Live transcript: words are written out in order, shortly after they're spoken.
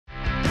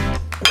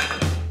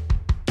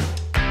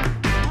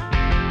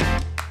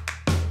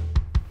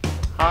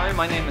Hi,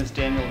 my name is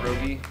Daniel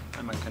Rogge.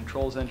 I'm a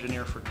controls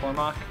engineer for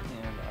Tormach,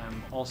 and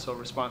I'm also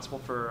responsible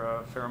for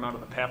a fair amount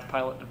of the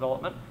PathPilot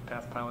development.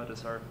 PathPilot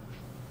is our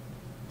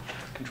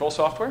control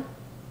software.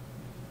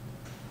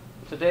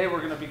 Today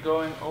we're going to be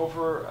going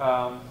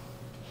over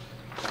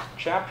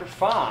Chapter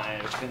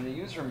 5 in the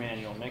user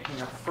manual, making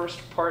our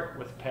first part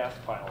with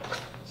PathPilot.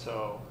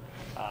 So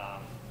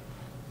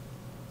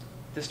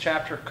this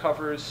chapter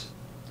covers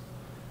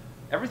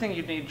everything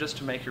you need just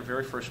to make your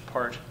very first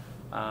part.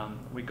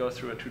 We go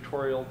through a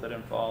tutorial that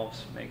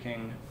involves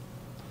making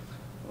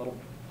a little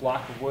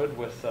block of wood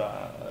with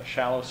a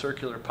shallow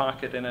circular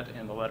pocket in it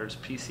and the letters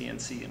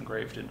PCNC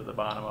engraved into the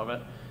bottom of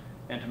it.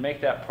 And to make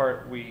that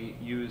part, we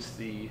use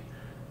the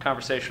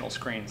conversational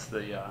screens,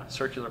 the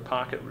circular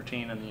pocket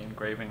routine and the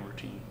engraving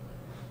routine.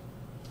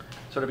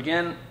 So to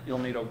begin, you'll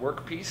need a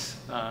workpiece.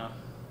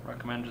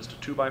 Recommend just a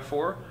 2x4.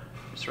 You're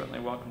certainly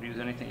welcome to use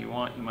anything you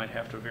want. You might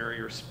have to vary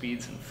your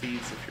speeds and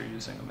feeds if you're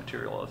using a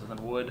material other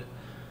than wood.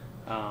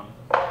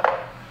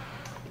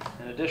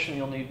 In addition,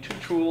 you'll need two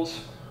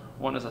tools.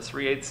 One is a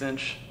 3/8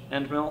 inch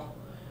end mill,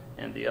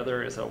 and the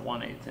other is a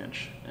 1/8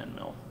 inch end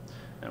mill.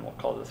 And we'll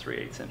call the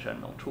 3/8 inch end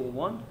mill tool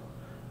 1,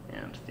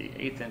 and the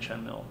 1/8 inch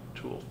end mill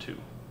tool 2.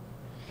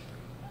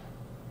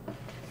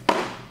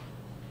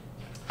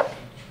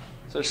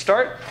 So to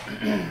start,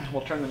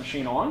 we'll turn the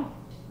machine on,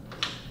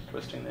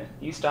 twisting the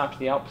E-stop to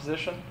the out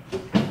position,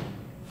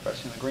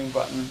 pressing the green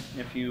button.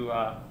 If you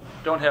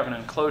don't have an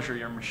enclosure,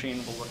 your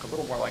machine will look a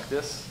little more like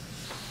this.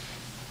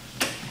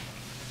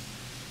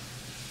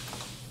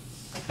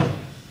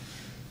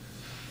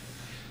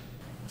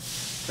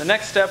 The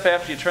next step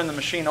after you turn the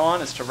machine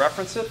on is to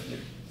reference it. You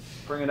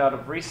bring it out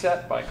of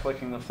reset by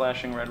clicking the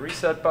flashing red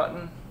reset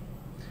button.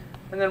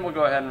 And then we'll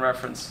go ahead and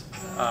reference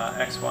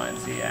X, Y, and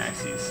Z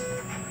axes.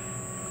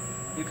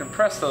 You can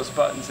press those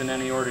buttons in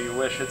any order you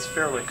wish. It's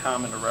fairly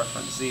common to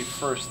reference Z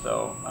first,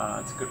 though.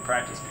 It's good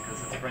practice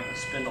because it'll bring the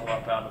spindle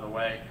up out of the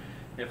way.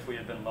 If we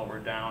had been lower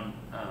down,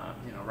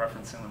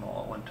 referencing them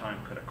all at one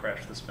time could have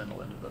crashed the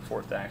spindle into the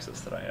 4th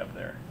axis that I have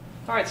there.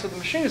 All right, so the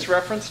machine is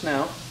referenced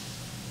now.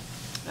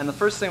 And the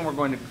first thing we're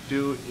going to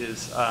do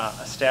is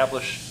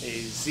establish a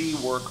Z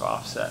work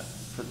offset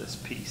for this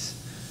piece.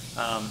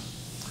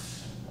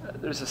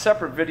 There's a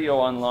separate video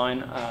online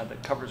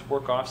that covers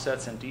work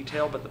offsets in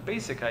detail, but the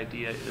basic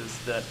idea is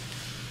that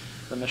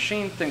the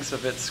machine thinks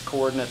of its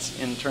coordinates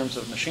in terms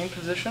of machine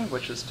position,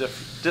 which is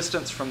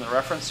distance from the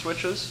reference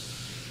switches,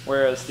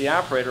 whereas the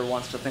operator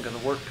wants to think of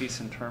the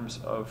workpiece in terms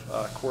of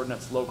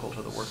coordinates local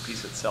to the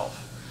workpiece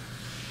itself.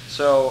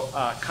 So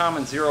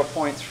common 0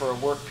 points for a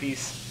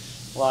workpiece.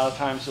 A lot of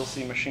times you'll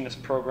see machinists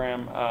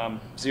program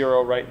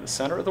 0 right in the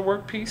center of the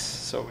workpiece,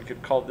 so we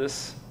could call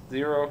this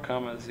 0,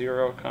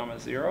 0,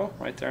 0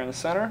 right there in the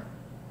center,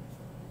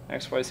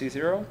 X, Y, Z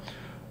 0.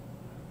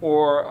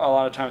 Or a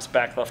lot of times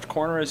back left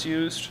corner is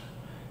used.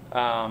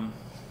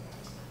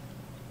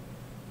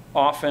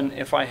 Often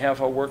if I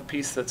have a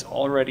workpiece that's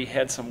already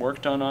had some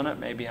work done on it,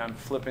 maybe I'm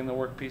flipping the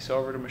workpiece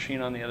over to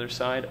machine on the other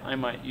side, I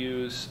might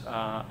use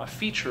a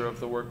feature of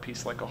the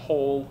workpiece like a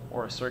hole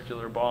or a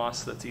circular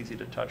boss that's easy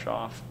to touch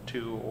off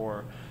to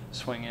or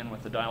swing in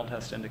with the dial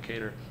test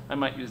indicator. I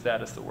might use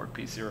that as the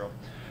workpiece 0.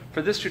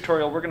 For this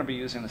tutorial, we're going to be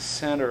using the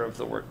center of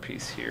the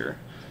workpiece here.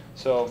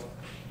 So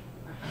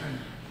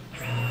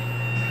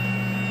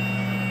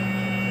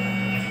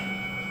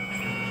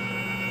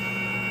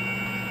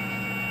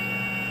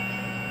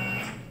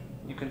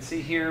you can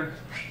see here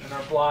in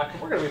our block,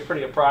 we're going to be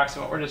pretty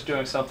approximate. We're just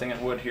doing something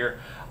in wood here.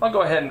 I'll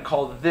go ahead and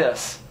call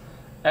this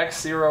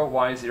X0,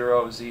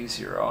 Y0,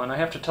 Z0, and I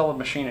have to tell the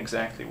machine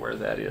exactly where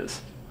that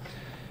is.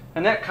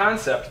 And that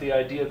concept, the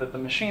idea that the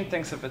machine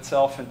thinks of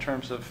itself in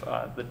terms of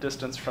the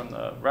distance from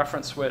the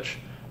reference switch,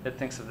 it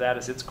thinks of that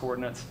as its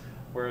coordinates,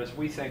 whereas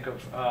we think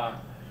of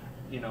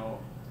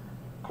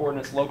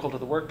coordinates local to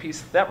the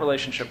workpiece. That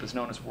relationship is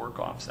known as work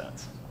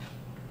offsets.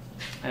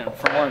 And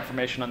for more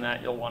information on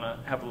that, you'll want to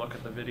have a look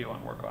at the video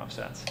on work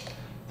offsets.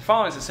 The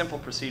following is a simple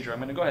procedure. I'm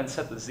going to go ahead and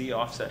set the Z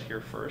offset here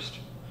first.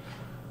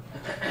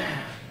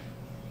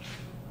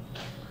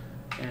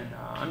 And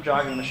I'm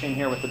jogging the machine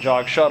here with the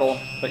jog shuttle,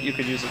 but you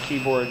could use a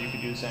keyboard, you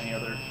could use any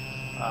other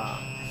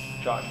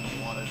jogging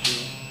you wanted to.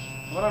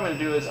 And what I'm going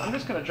to do is I'm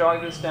just going to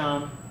jog this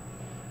down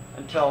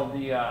until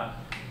the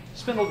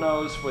spindle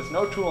nose with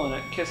no tool in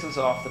it kisses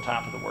off the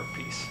top of the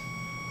workpiece.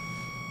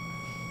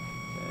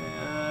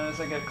 And as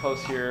I get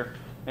close here,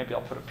 maybe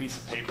I'll put a piece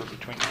of paper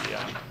between the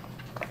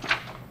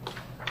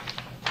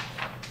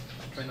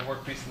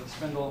workpiece and the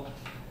spindle,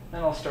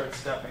 and I'll start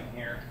stepping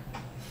here.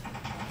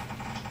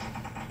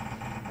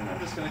 And I'm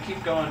just going to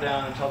keep going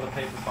down until the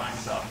paper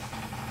binds up.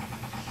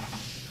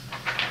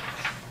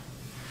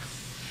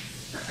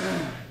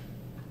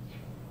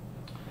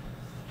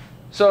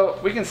 So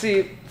we can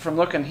see from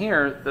looking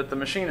here that the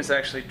machine is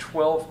actually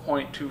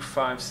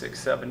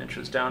 12.2567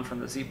 inches down from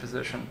the Z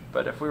position,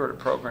 but if we were to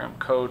program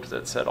code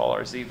that said all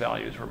our Z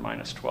values were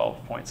minus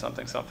 12 point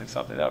something, something,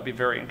 something, that would be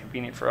very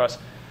inconvenient for us.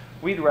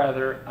 We'd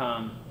rather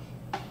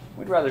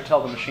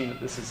tell the machine that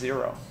this is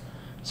 0.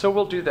 So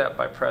we'll do that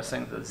by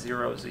pressing the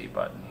 0Z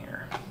button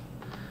here.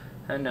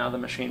 and now the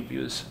machine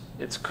views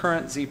its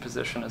current Z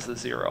position as the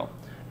 0.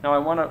 Now I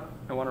want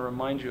to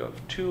remind you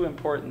of two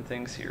important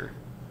things here.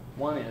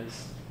 One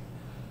is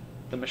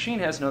the machine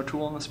has no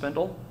tool in the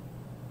spindle,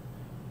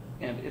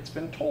 and it's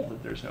been told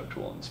that there's no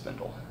tool in the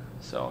spindle.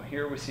 So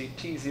here we see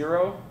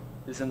T0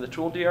 is in the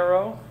tool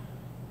DRO,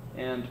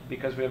 and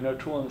because we have no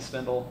tool in the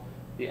spindle,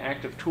 the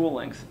active tool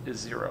length is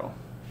 0.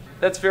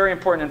 That's very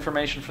important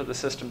information for the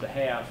system to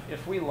have.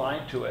 If we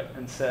lied to it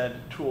and said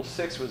tool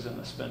 6 was in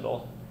the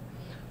spindle,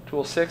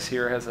 tool 6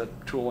 here has a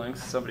tool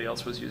length, somebody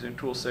else was using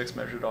tool 6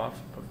 measured off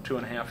of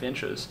 2.5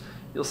 inches,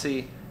 you'll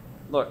see,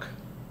 look,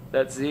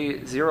 that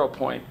Z0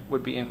 point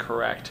would be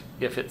incorrect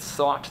if it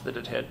thought that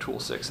it had tool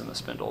 6 in the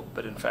spindle,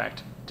 but in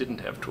fact didn't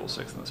have tool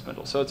 6 in the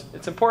spindle. So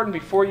it's important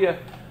before you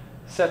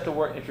set the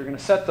work, if you're going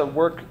to set the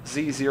work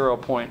Z0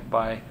 point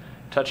by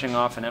touching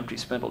off an empty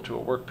spindle to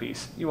a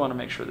workpiece, you want to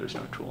make sure there's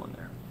no tool in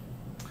there.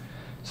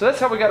 So that's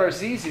how we got our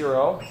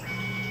Z0.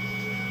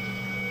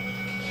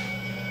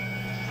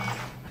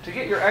 To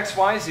get your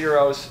XY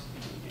zeros,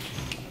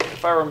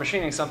 if I were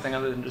machining something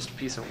other than just a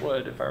piece of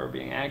wood, if I were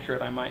being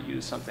accurate, I might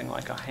use something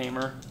like a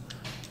hammer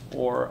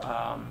or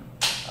a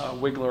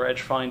wiggler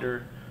edge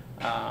finder.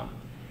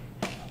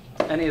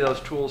 Any of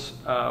those tools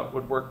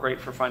would work great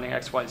for finding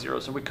XY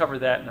zeros, and we covered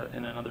that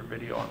in another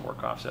video on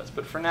work offsets.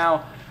 But for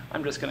now,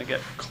 I'm just going to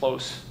get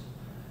close.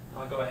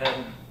 I'll go ahead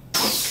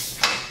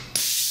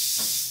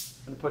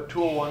and put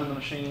tool 1 in the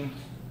machine.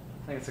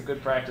 I think it's a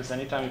good practice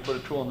anytime you put a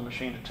tool in the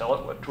machine to tell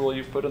it what tool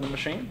you've put in the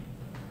machine.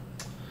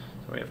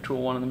 So we have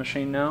tool 1 in the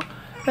machine now.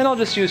 And I'll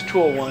just use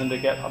tool 1 to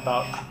get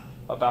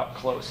about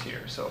close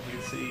here. So if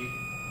you see,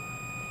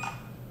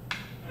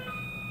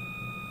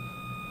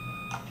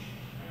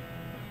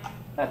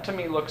 that to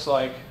me looks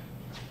like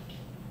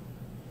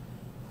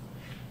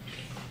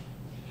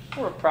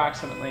we're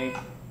approximately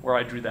where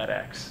I drew that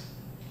X.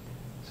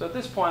 So at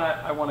this point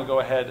I want to go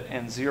ahead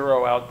and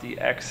zero out the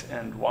X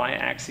and Y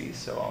axes.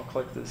 So I'll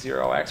click the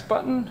 0X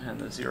button and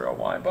the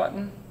 0Y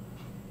button.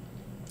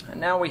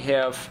 And now we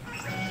have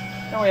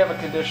a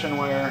condition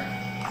where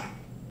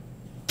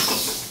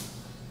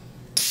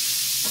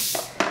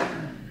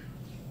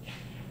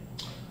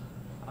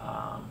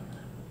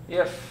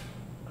if,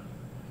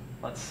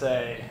 let's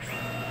say,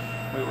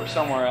 we were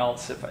somewhere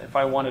else, if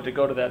I wanted to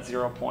go to that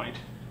 0 point,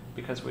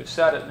 because we've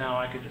set it now,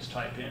 I could just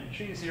type in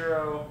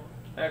G0,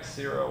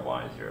 X0,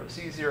 Y0,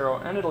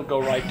 Z0, and it'll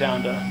go right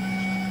down to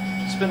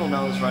spindle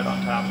nose right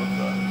on top of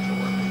the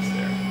workpiece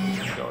there.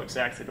 It'll go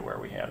exactly to where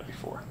we had it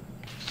before.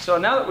 So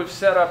now that we've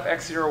set up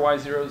X0,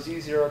 Y0,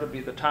 Z0 to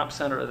be the top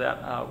center of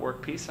that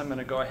workpiece, I'm going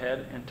to go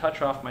ahead and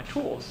touch off my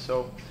tools.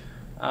 So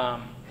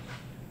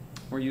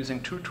we're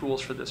using 2 tools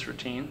for this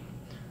routine.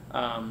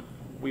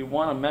 We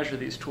want to measure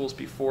these tools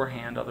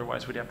beforehand,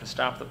 otherwise we'd have to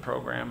stop the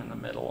program in the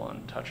middle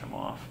and touch them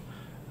off.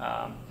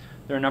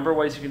 There are a number of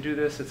ways you can do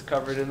this. It's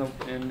covered in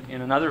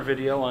another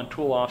video on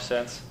tool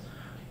offsets.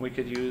 We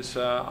could use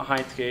a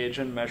height gauge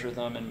and measure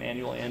them and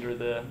manually enter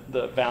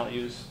the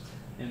values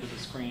into the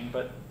screen.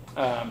 But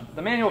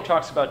the manual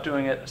talks about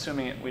doing it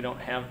assuming we don't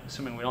have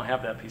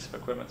that piece of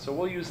equipment. So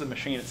we'll use the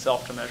machine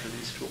itself to measure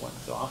these tool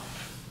lengths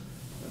off.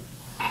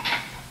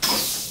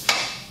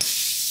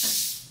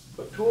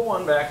 Put tool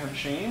 1 back in the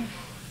machine.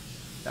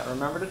 Now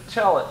remember to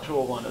tell it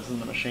tool 1 is in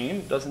the machine.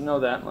 It doesn't know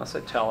that unless I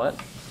tell it.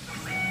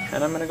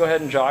 And I'm going to go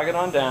ahead and jog it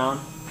on down.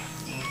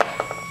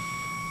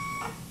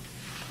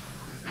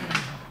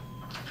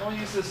 I'll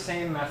use the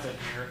same method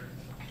here.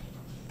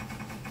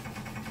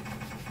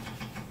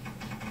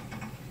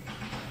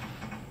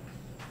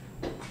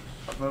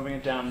 Of moving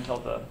it down until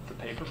the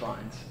paper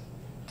binds.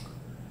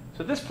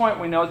 So at this point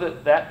we know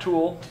that that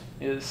tool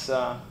is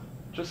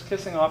just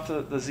kissing off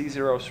the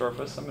Z0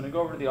 surface. I'm going to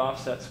go over to the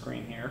offset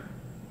screen here,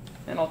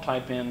 and I'll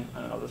type in,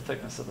 I don't know, the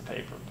thickness of the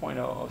paper,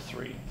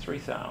 0.003, 3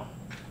 thou.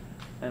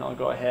 And I'll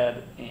go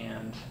ahead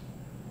and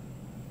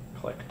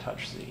click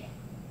Touch Z.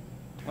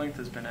 Length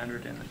has been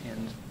entered in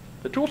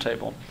the tool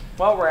table.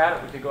 While we're at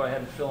it, we could go ahead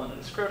and fill in a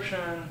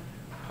description,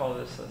 call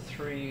this a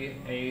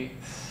 3/8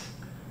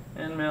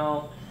 end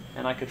mill,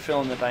 and I could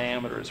fill in the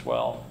diameter as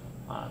well.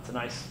 It's a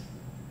nice,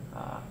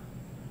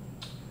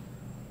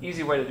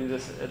 easy way to do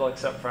this. It'll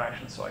accept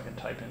fractions, so I can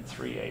type in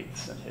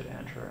 3/8 and hit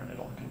enter, and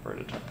it'll convert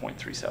it to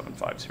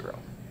 0.3750. So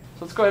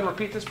let's go ahead and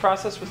repeat this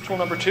process with tool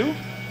number 2.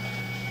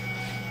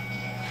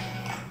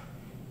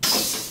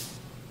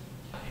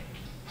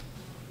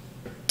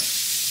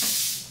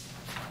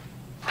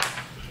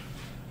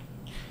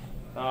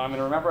 I'm going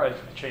to remember I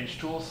changed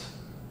tools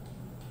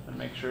and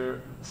make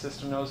sure the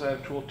system knows I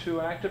have tool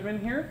 2 active in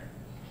here.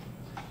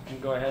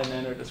 And go ahead and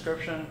enter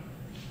description,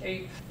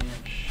 1/8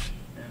 inch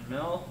end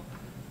mill,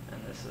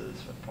 and this is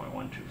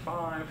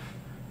 0.125.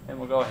 And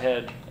we'll go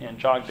ahead and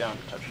jog down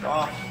to touch it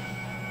off.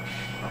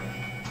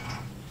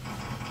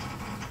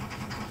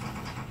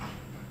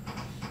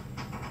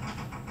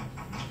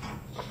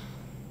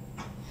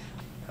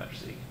 Touch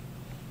Z.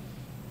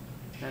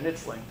 And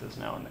its length is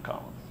now in the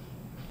column.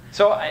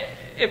 So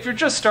if you're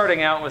just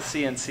starting out with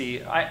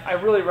CNC, I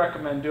really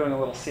recommend doing a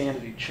little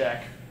sanity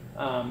check.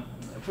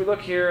 If we look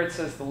here, it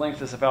says the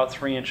length is about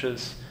 3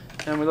 inches.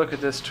 And we look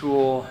at this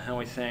tool and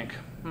we think,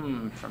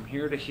 from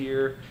here to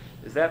here,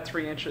 is that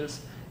 3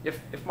 inches?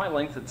 If my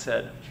length had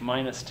said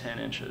minus 10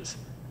 inches,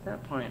 at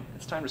that point,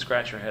 it's time to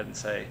scratch your head and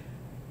say,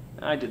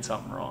 I did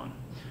something wrong.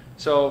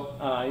 So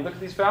you look at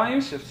these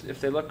values.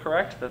 If they look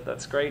correct,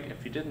 that's great.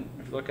 If you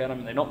look at them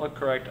and they don't look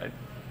correct,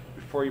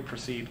 before you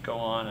proceed, go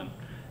on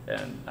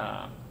and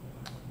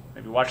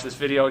maybe watch this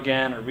video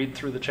again or read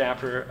through the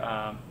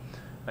chapter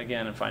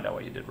again and find out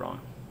what you did wrong.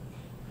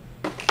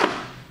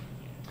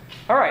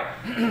 All right,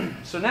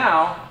 so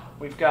now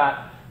we've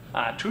got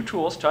 2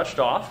 tools touched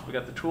off. We've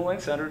got the tool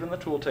lengths entered in the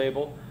tool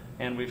table,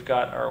 and we've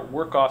got our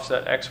work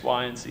offset X,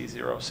 Y, and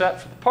Z0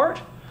 set for the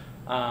part.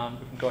 We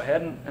can go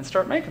ahead and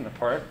start making the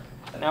part.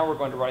 And now we're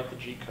going to write the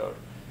G code.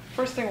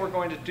 First thing we're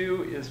going to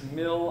do is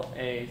mill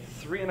a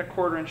 3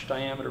 1/4 inch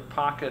diameter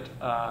pocket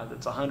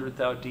that's 100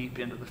 thou deep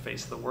into the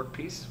face of the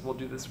workpiece. We'll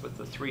do this with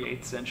the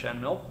 3/8 inch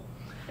end mill.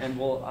 And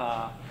we'll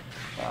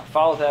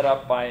follow that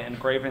up by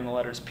engraving the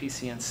letters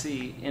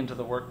PCNC into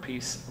the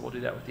workpiece. We'll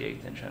do that with the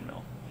 1/8 inch end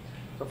mill.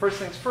 So first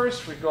things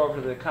first, we go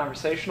over to the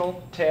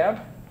Conversational tab,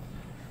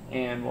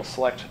 and we'll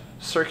select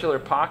circular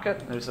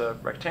pocket. There's a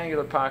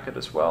rectangular pocket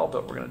as well,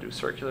 but we're going to do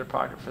circular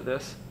pocket for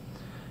this.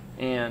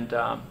 And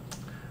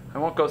I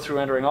won't go through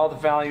entering all the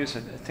values. I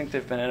think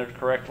they've been entered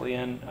correctly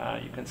in.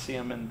 You can see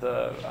them in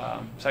the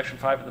section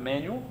 5 of the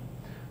manual.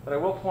 But I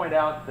will point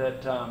out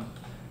that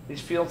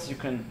these fields, you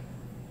can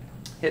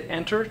hit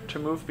enter to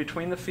move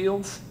between the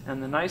fields.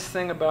 And the nice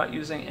thing about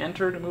using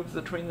enter to move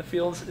between the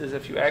fields is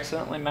if you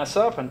accidentally mess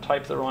up and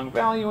type the wrong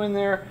value in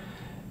there,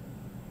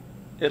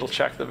 it'll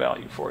check the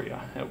value for you.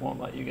 It won't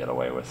let you get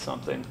away with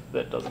something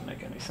that doesn't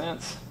make any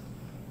sense.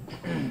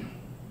 And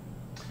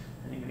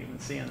you can even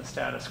see in the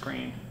status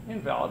screen,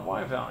 invalid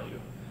Y value.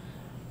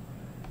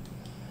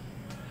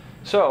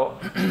 So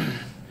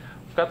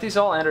I've got these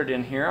all entered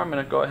in here. I'm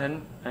going to go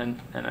ahead and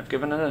I've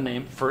given it a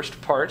name,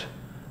 first part.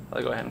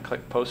 I'll go ahead and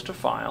click post to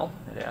file.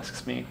 It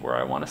asks me where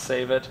I want to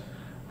save it.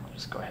 I'll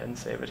just go ahead and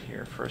save it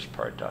here,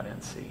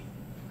 firstpart.nc.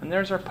 And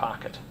there's our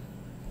pocket.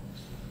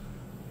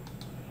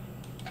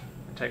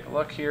 Take a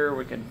look here.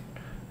 We can,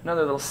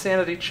 another little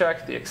sanity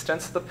check, the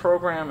extents of the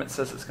program. It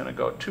says it's going to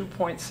go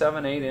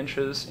 2.78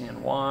 inches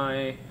in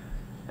Y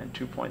and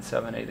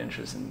 2.78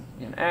 inches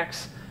in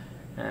X.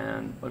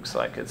 And looks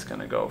like it's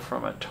going to go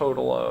from a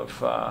total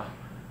of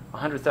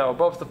 100 thou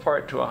above the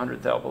part to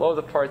 100 thou below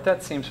the part.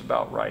 That seems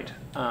about right.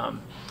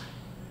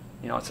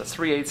 You know, it's a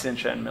 3/8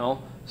 inch end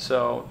mill,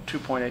 so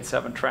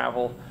 2.87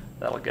 travel.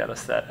 That'll get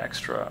us that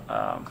extra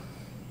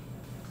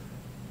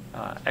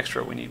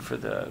extra we need for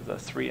the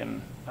 3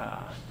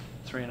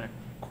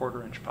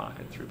 1/4 inch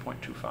pocket,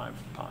 3.25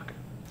 pocket.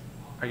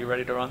 Are you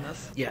ready to run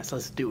this? Yes,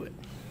 let's do it.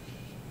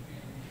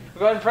 We'll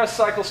go ahead and press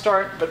cycle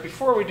start, but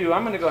before we do,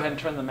 I'm going to go ahead and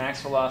turn the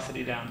max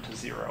velocity down to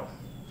 0.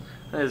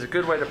 That is a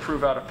good way to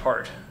prove out a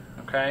part,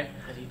 okay?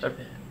 How do you do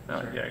that?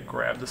 Yeah,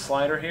 grab the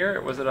slider here.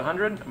 It was at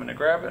 100. I'm going to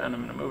grab it and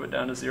I'm going to move it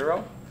down to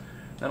 0.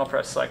 Then I'll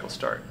press cycle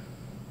start.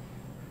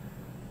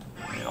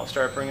 And I'll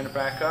start bringing it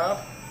back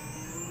up.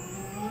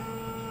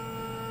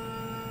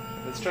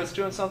 If it starts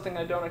doing something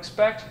I don't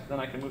expect, then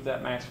I can move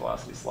that max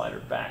velocity slider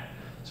back.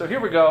 So here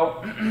we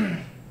go.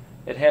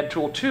 It had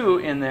tool 2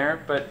 in there,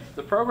 but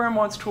the program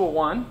wants tool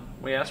 1.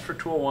 We asked for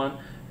tool 1,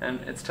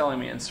 and it's telling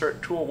me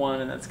insert tool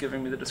 1, and that's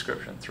giving me the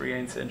description,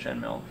 3/8 inch end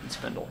mill and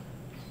spindle.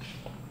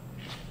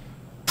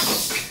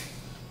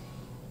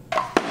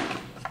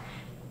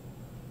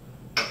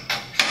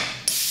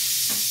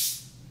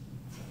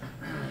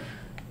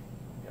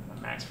 Get my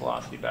max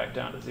velocity back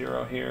down to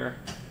 0 here.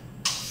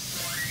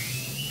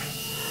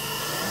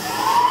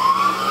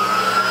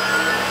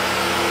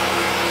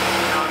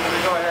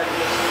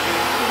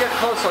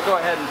 Close, I'll go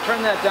ahead and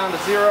turn that down to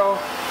 0.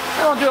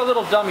 And I'll do a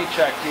little dummy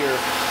check here.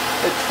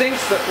 It thinks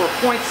that we're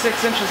 0.6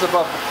 inches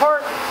above the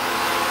part.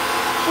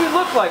 We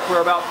look like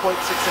we're about 0.6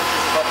 inches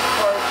above the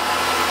part.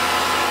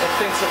 It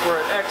thinks that we're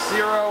at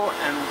X0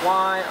 and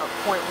Y of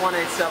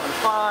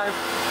 0.1875.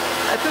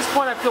 At this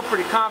point, I feel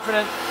pretty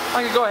confident.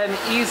 I can go ahead and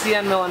ease the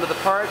end mill into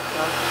the part. And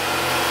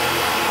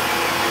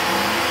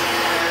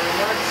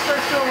when it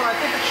starts doing what I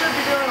think it should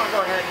be doing, I'll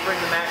go ahead and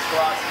bring the max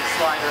velocity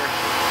slider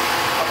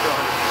up to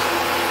 100%.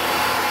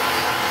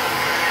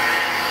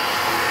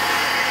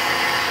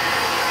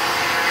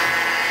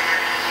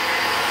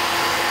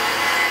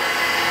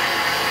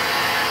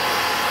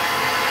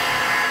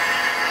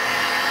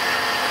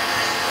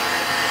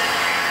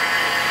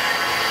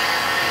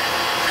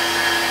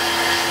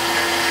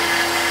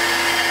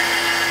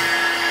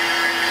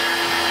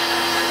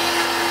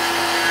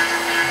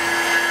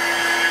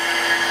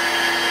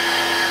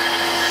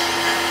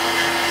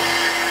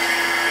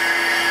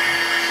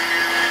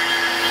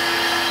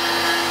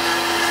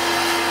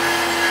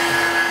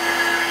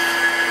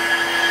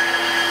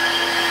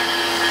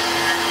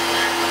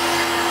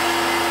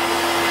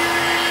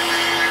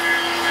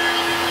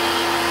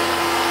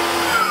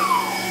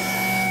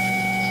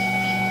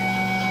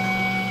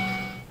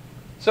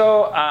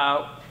 So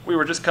we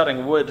were just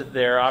cutting wood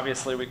there.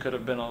 Obviously, we could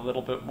have been a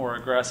little bit more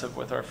aggressive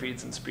with our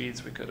feeds and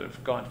speeds. We could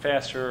have gone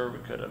faster. We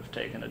could have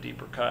taken a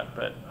deeper cut.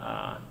 But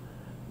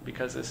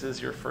because this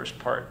is your first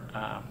part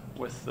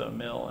with the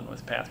mill and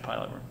with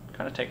PathPilot. We're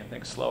kind of taking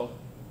things slow.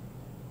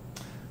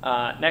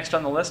 Next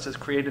on the list is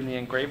creating the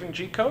engraving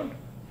G-code.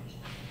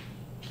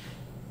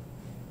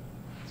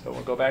 So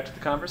we'll go back to the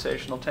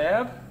Conversational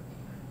tab,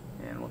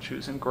 and we'll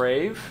choose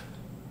Engrave.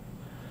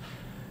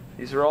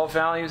 These are all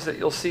values that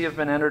you'll see have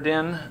been entered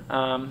in,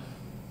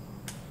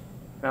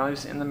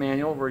 values in the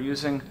manual. We're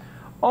using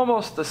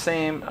almost the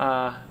same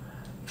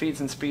feeds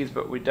and speeds,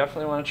 but we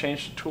definitely want to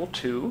change to Tool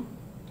 2.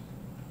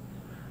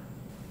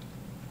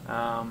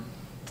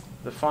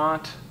 The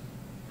font,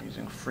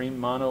 using Free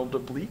Mono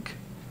D'Oblique.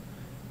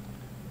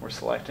 We're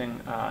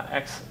selecting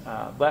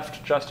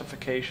left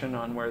justification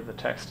on where the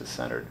text is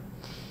centered.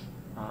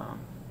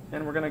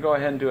 And we're going to go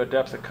ahead and do a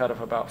depth of cut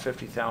of about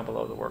 50 thou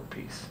below the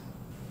workpiece.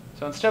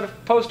 So instead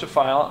of post to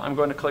file, I'm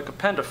going to click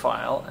append to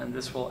file, and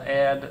this will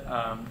add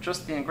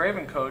just the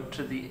engraving code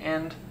to the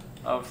end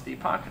of the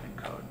pocketing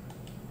code.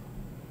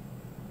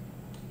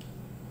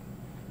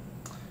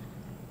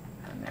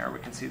 And there we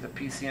can see the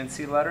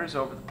PCNC letters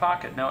over the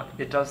pocket. Now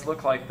it does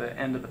look like the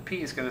end of the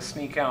P is going to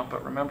sneak out,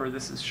 but remember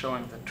this is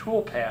showing the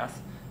tool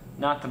path,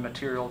 not the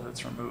material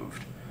that's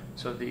removed.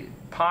 So the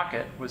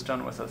pocket was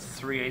done with a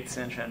 3/8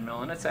 inch end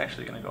mill, and it's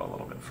actually going to go a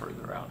little bit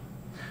further out.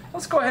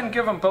 Let's go ahead and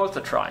give them both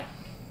a try.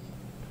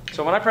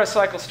 So when I press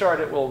cycle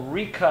start, it will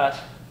recut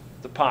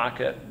the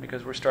pocket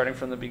because we're starting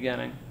from the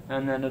beginning,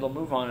 and then it'll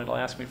move on. It'll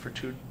ask me for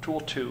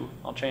Tool 2.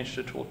 I'll change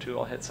to Tool 2.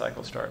 I'll hit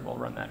cycle start, and we'll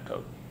run that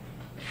code.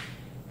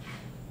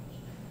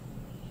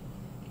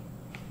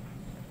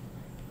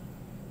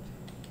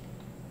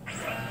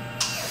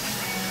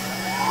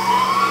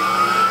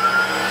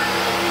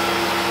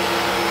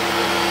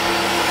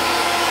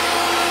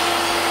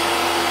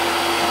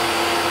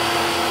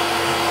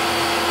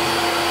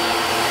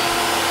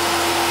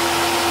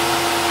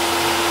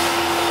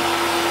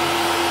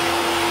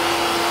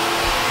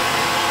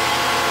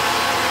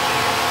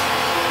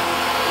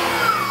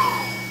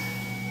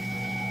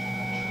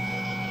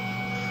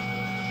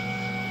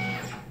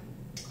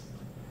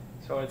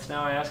 So it's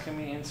now asking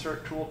me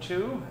insert Tool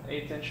 2,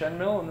 1/8 inch end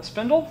mill in the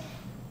spindle.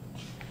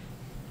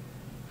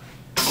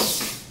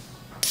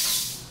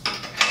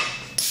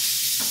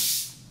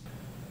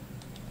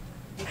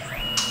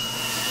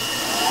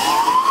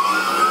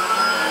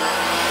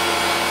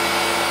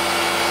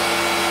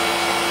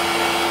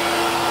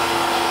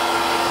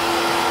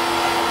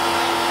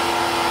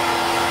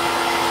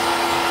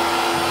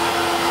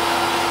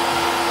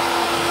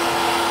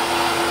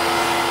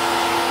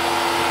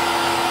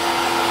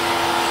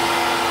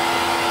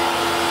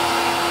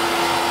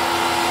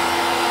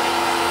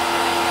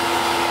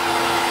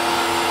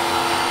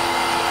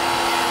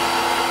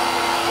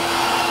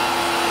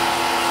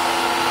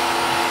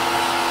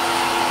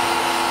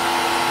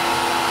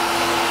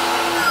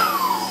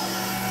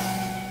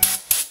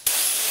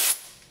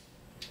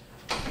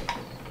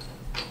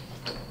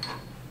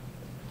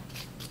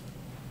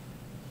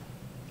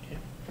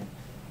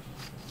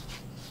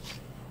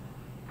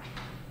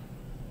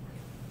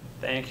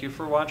 Thank you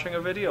for watching a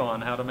video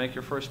on how to make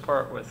your first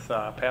part with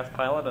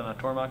PathPilot and a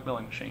Tormach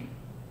milling machine.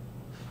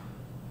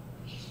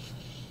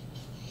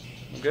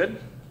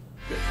 Good?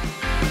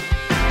 Good.